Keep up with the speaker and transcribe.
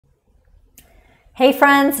Hey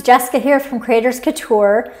friends, Jessica here from Creators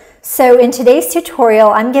Couture. So in today's tutorial,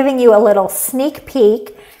 I'm giving you a little sneak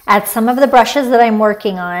peek at some of the brushes that I'm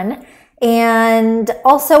working on. And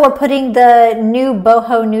also we're putting the new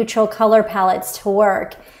Boho neutral color palettes to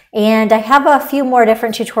work. And I have a few more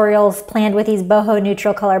different tutorials planned with these Boho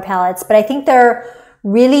neutral color palettes, but I think they're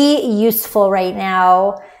really useful right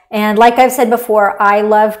now. And like I've said before, I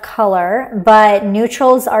love color, but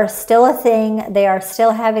neutrals are still a thing. They are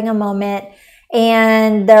still having a moment.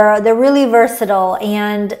 And they're really versatile.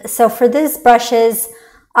 And so for these brushes,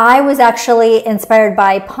 I was actually inspired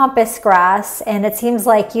by Pampas grass, and it seems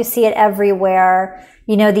like you see it everywhere.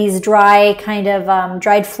 You know, these dry kind of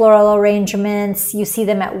dried floral arrangements. You see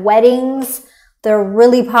them at weddings. They're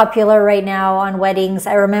really popular right now on weddings.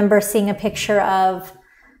 I remember seeing a picture of,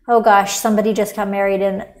 oh gosh, somebody just got married,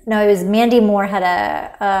 and no, it was Mandy Moore had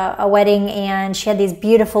a wedding, and she had these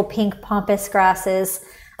beautiful pink Pampas grasses.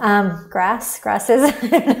 Grasses.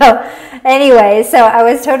 No. Anyway, so I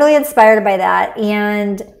was totally inspired by that.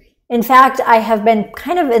 And in fact, I have been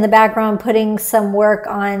kind of in the background putting some work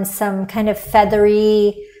on some kind of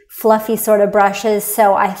feathery, fluffy sort of brushes.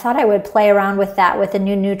 So I thought I would play around with that with the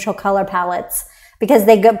new neutral color palettes because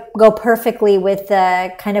they go perfectly with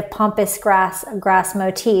the kind of Pampas grass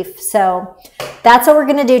motif. So that's what we're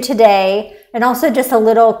going to do today. And also just a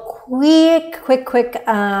little quick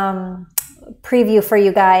preview for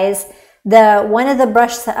you guys. One of the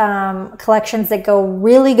brush collections that go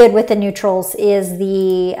really good with the neutrals is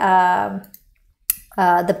the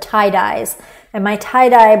tie-dyes. And my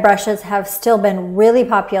tie-dye brushes have still been really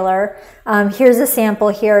popular. Here's a sample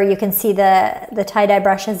here. You can see the tie-dye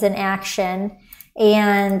brushes in action.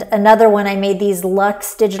 And another one, I made these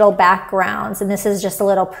luxe digital backgrounds, and this is just a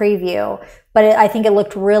little preview, but I think it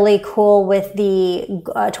looked really cool with the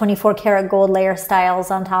 24 karat gold layer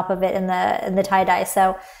styles on top of it in the tie-dye.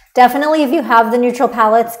 So definitely, if you have the neutral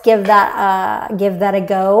palettes, give that a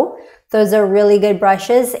go. Those are really good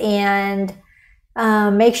brushes, and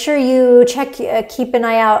make sure you keep an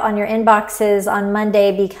eye out on your inboxes on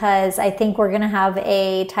Monday because I think we're gonna have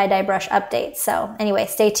a tie-dye brush update. So anyway,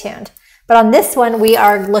 stay tuned. But on this one, we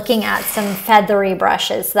are looking at some feathery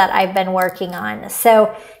brushes that I've been working on.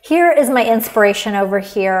 So here is my inspiration over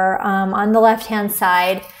here on the left-hand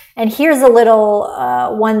side. And here's a little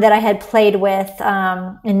one that I had played with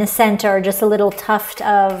in the center, just a little tuft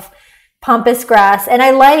of Pampas grass. And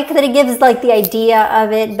I like that it gives like the idea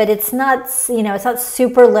of it, but it's not, you know, it's not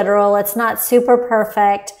super literal. It's not super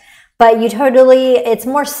perfect, but it's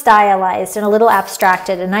more stylized and a little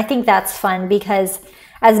abstracted. And I think that's fun because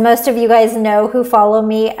as most of you guys know who follow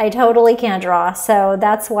me, I totally can't draw. So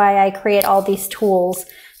that's why I create all these tools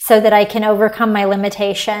so that I can overcome my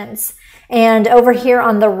limitations. And over here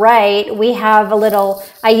on the right, we have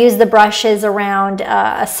I use the brushes around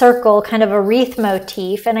a circle, kind of a wreath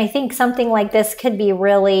motif. And I think something like this could be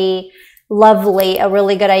really lovely, a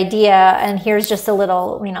really good idea. And here's just a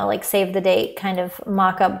little, you know, like save the date kind of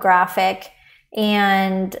mock-up graphic.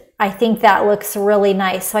 And I think that looks really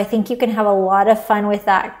nice. So I think you can have a lot of fun with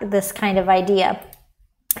this kind of idea.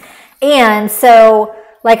 And so,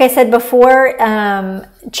 like I said before,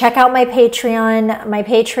 check out my Patreon. My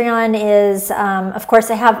Patreon is, of course,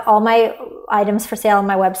 I have all my items for sale on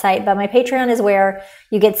my website, but my Patreon is where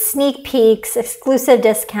you get sneak peeks, exclusive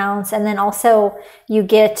discounts, and then also you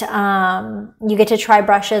get to try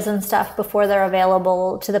brushes and stuff before they're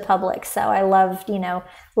available to the public. So I love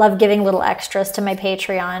giving little extras to my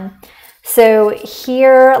Patreon. So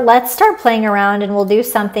here, let's start playing around and we'll do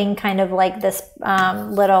something kind of like this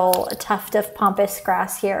little tuft of Pampas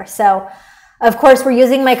grass here. So of course we're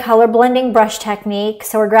using my color blending brush technique.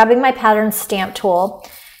 So we're grabbing my pattern stamp tool,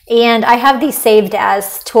 and I have these saved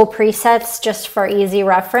as tool presets just for easy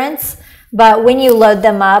reference. But when you load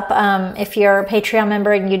them up, if you're a Patreon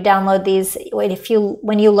member and you download these,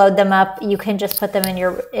 when you load them up, you can just put them in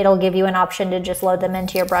it'll give you an option to just load them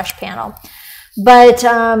into your brush panel. But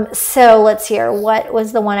so let's see here, what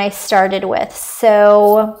was the one I started with?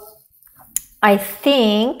 So I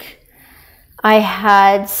think I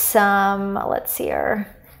had some, let's see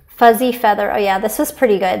here, fuzzy feather. Oh yeah, this was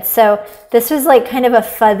pretty good. So this was like kind of a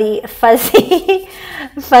fuzzy,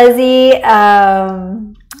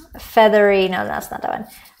 feathery, no, that's not that one.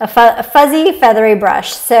 A fuzzy feathery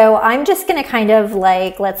brush. So I'm just gonna kind of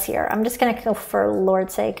like, let's see here, I'm just gonna go, for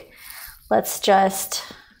Lord's sake, let's just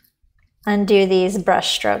undo these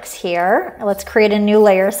brush strokes here. Let's create a new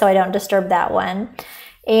layer so I don't disturb that one.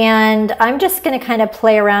 And I'm just gonna kind of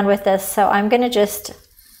play around with this. So I'm gonna just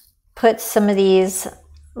put some of these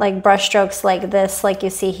like brush strokes like this, like you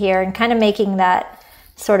see here, and kind of making that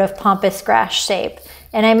sort of pampas grass shape.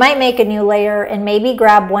 And I might make a new layer and maybe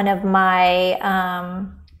grab one of my,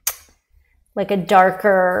 like a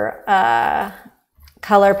darker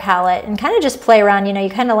color palette and kind of just play around. You know, you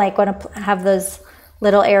kind of like want to have those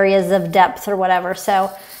little areas of depth or whatever.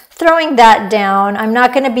 So throwing that down, I'm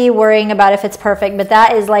not going to be worrying about if it's perfect, but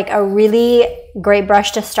that is like a really great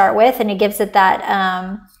brush to start with. And it gives it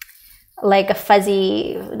that like a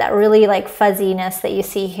fuzzy, that really like fuzziness that you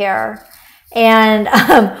see here. And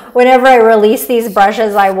whenever I release these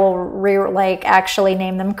brushes, I will actually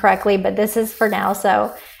name them correctly, but this is for now.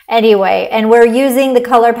 So anyway, and we're using the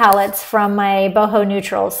color palettes from my Boho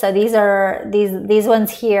neutrals. So these are these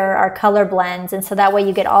ones here are color blends, and so that way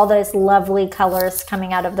you get all those lovely colors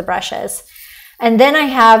coming out of the brushes. And then I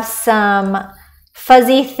have some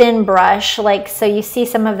fuzzy thin brush, like, so you see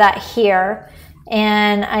some of that here,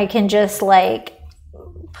 and I can just like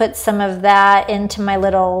put some of that into my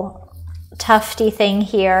little tufty thing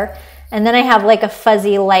here. And then I have like a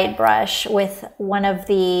fuzzy light brush with one of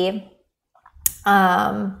the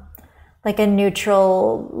like a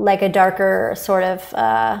neutral, like a darker sort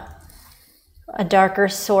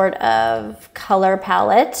of color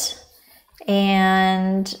palette,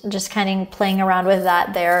 and just kind of playing around with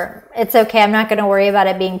that there. It's okay, I'm not going to worry about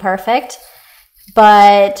it being perfect.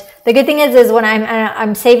 But the good thing is when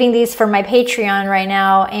I'm saving these for my Patreon right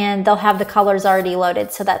now, and they'll have the colors already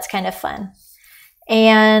loaded, so that's kind of fun.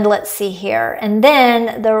 And let's see here. And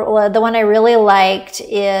then the one I really liked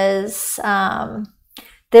is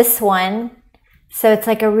this one. So it's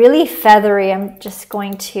like a really feathery. I'm just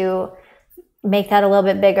going to make that a little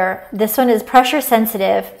bit bigger. This one is pressure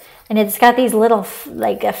sensitive, and it's got these little,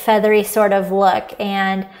 like a feathery sort of look.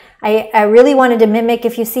 And I really wanted to mimic,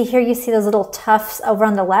 if you see here, you see those little tufts over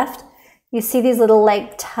on the left. You see these little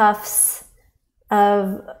like tufts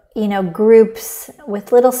of, you know, groups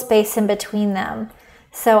with little space in between them.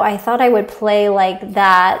 So I thought I would play like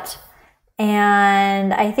that.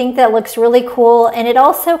 And I think that looks really cool. And it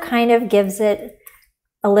also kind of gives it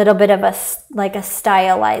a little bit of a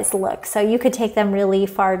stylized look. So you could take them really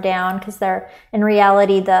far down, because they're, in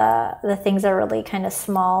reality, the things are really kind of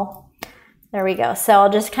small. There we go. So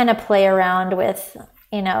I'll just kind of play around with,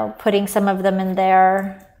 you know, putting some of them in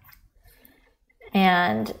there.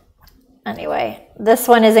 And anyway, this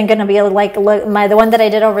one isn't going to be like, the one that I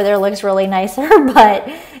did over there looks really nicer, but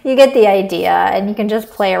you get the idea, and you can just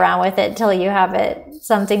play around with it till you have it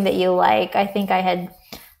something that you like. I think I had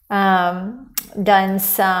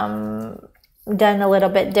done a little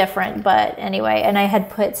bit different, but anyway, and I had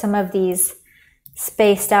put some of these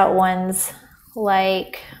spaced out ones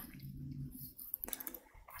like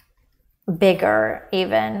bigger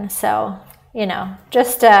even. So, you know,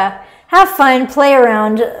 just have fun, play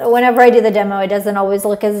around. Whenever I do the demo, it doesn't always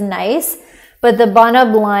look as nice, but the Bono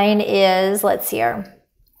line is, let's see here.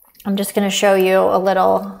 I'm just going to show you a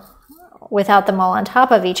little without them all on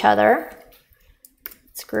top of each other.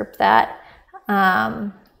 Let's group that.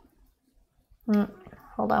 Hold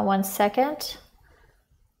on one second.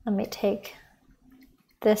 Let me take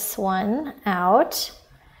this one out.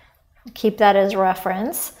 Keep that as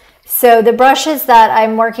reference. So the brushes that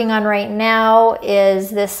I'm working on right now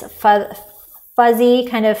is this fuzzy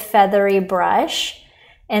kind of feathery brush.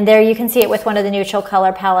 And there you can see it with one of the neutral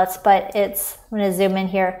color palettes, but it's, I'm going to zoom in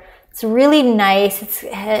here. It's really nice.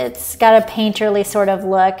 It's got a painterly sort of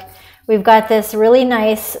look. We've got this really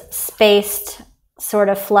nice spaced sort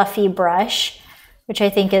of fluffy brush, which I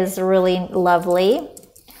think is really lovely.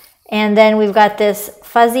 And then we've got this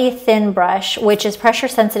fuzzy thin brush, which is pressure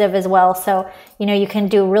sensitive as well. So, you know, you can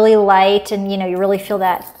do really light, and, you know, you really feel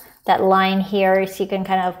that line here. So you can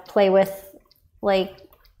kind of play with like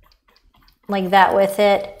that with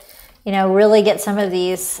it, you know, really get some of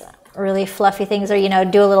these really fluffy things, or, you know,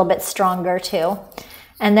 do a little bit stronger too.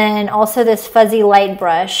 And then also this fuzzy light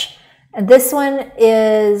brush. And this one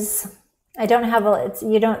is, I don't have a,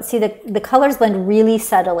 you don't see the colors blend really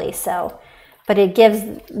subtly. So, but it gives,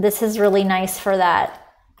 this is really nice for that,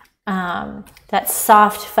 that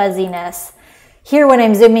soft fuzziness. Here, when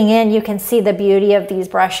I'm zooming in, you can see the beauty of these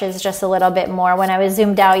brushes just a little bit more. When I was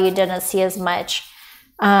zoomed out, you didn't see as much.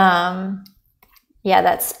 Yeah,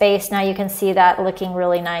 that space, now you can see that looking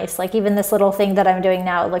really nice. Like even this little thing that I'm doing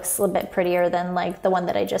now, it looks a little bit prettier than like the one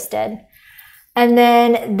that I just did. And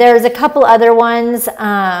then there's a couple other ones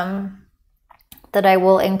that I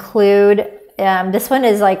will include. This one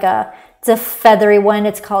is like it's a feathery one.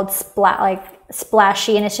 It's called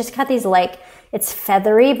Splashy, and it's just got these like, it's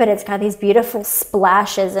feathery, but it's got these beautiful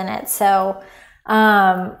splashes in it. So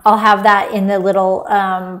I'll have that in the little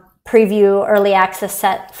preview early access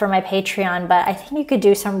set for my Patreon, but I think you could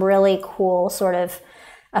do some really cool sort of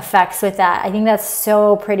effects with that. I think that's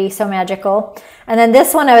so pretty, so magical. And then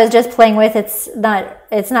this one I was just playing with. It's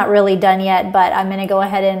not really done yet, but I'm going to go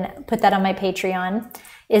ahead and put that on my Patreon.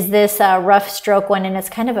 Is this rough stroke one, and it's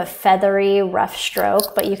kind of a feathery rough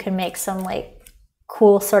stroke, but you can make some like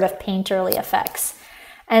cool sort of painterly effects.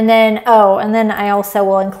 And then, oh, and then I also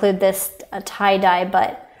will include this tie-dye,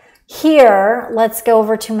 but here, let's go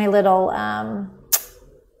over to my little,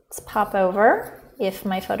 let's pop over, if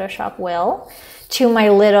my Photoshop will, to my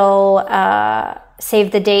little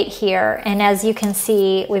save the date here. And as you can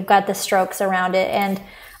see, we've got the strokes around it, and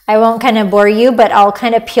I won't kind of bore you, but I'll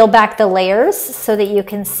kind of peel back the layers so that you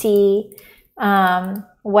can see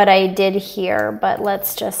what I did here. But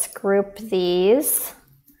let's just group these,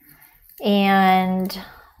 and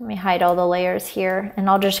let me hide all the layers here, and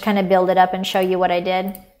I'll just kind of build it up and show you what I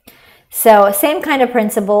did. So same kind of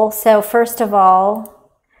principle. So first of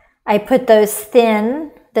all, I put those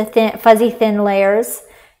fuzzy thin layers,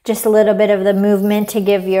 just a little bit of the movement to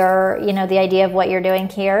give your, the idea of what you're doing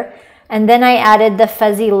here. And then I added the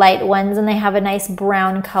fuzzy light ones, and they have a nice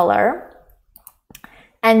brown color.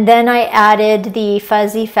 And then I added the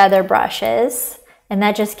fuzzy feather brushes, and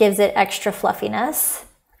that just gives it extra fluffiness.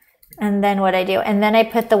 And then what I do, and then I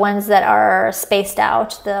put the ones that are spaced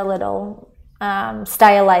out, the little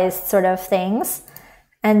stylized sort of things.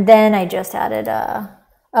 And then I just added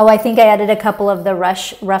I think I added a couple of the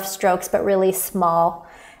rough strokes, but really small.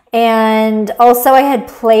 And also I had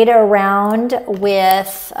played around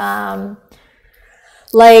with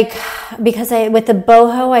because with the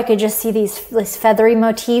boho, I could just see these feathery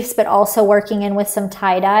motifs, but also working in with some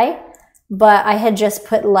tie-dye. But I had just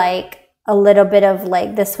put like a little bit of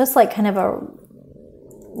this was like kind of a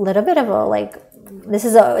little bit of a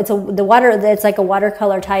it's like a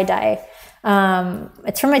watercolor tie-dye.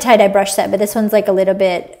 It's from my tie-dye brush set, but this one's like a little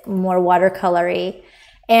bit more watercolory.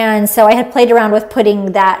 And so I had played around with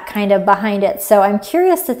putting that kind of behind it. So I'm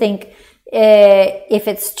curious to think if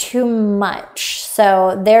it's too much.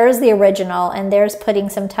 So there's the original, and there's putting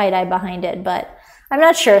some tie-dye behind it, but I'm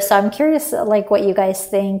not sure. So I'm curious what you guys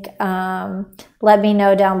think. Let me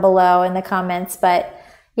know down below in the comments. But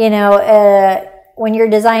when you're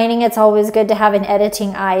designing, it's always good to have an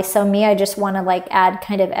editing eye. So I just want to add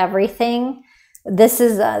kind of everything. This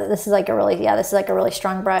is like a really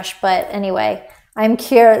strong brush. But anyway, I'm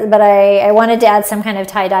curious, but I wanted to add some kind of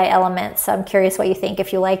tie-dye element. So I'm curious what you think,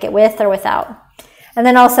 if you like it with or without. And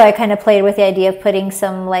then also I kind of played with the idea of putting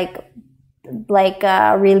some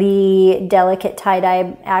really delicate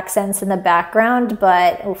tie-dye accents in the background,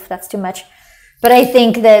 but oof, that's too much. But I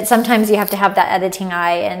think that sometimes you have to have that editing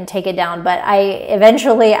eye and take it down. But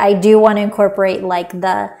eventually I do want to incorporate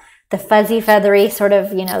the fuzzy feathery sort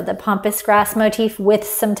of, the pampas grass motif with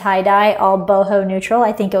some tie-dye, all boho neutral.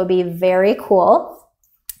 I think it would be very cool.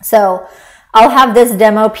 So I'll have this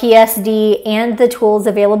demo PSD and the tools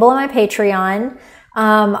available on my Patreon.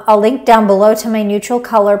 I'll link down below to my neutral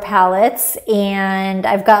color palettes, and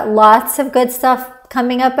I've got lots of good stuff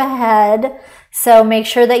coming up ahead. So make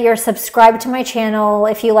sure that you're subscribed to my channel.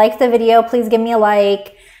 If you like the video, please give me a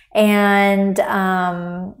like. And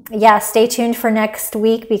yeah, stay tuned for next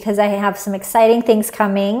week because I have some exciting things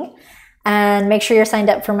coming. And make sure you're signed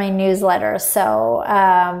up for my newsletter. So,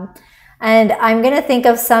 and I'm going to think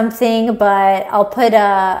of something, but I'll put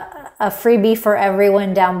a freebie for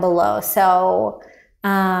everyone down below. So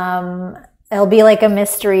it'll be like a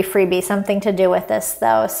mystery freebie, something to do with this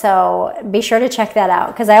though. So be sure to check that out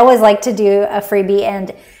because I always like to do a freebie,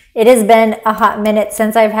 and it has been a hot minute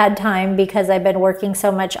since I've had time because I've been working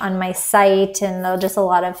so much on my site and just a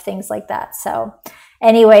lot of things like that. So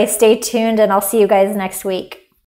anyway, stay tuned and I'll see you guys next week.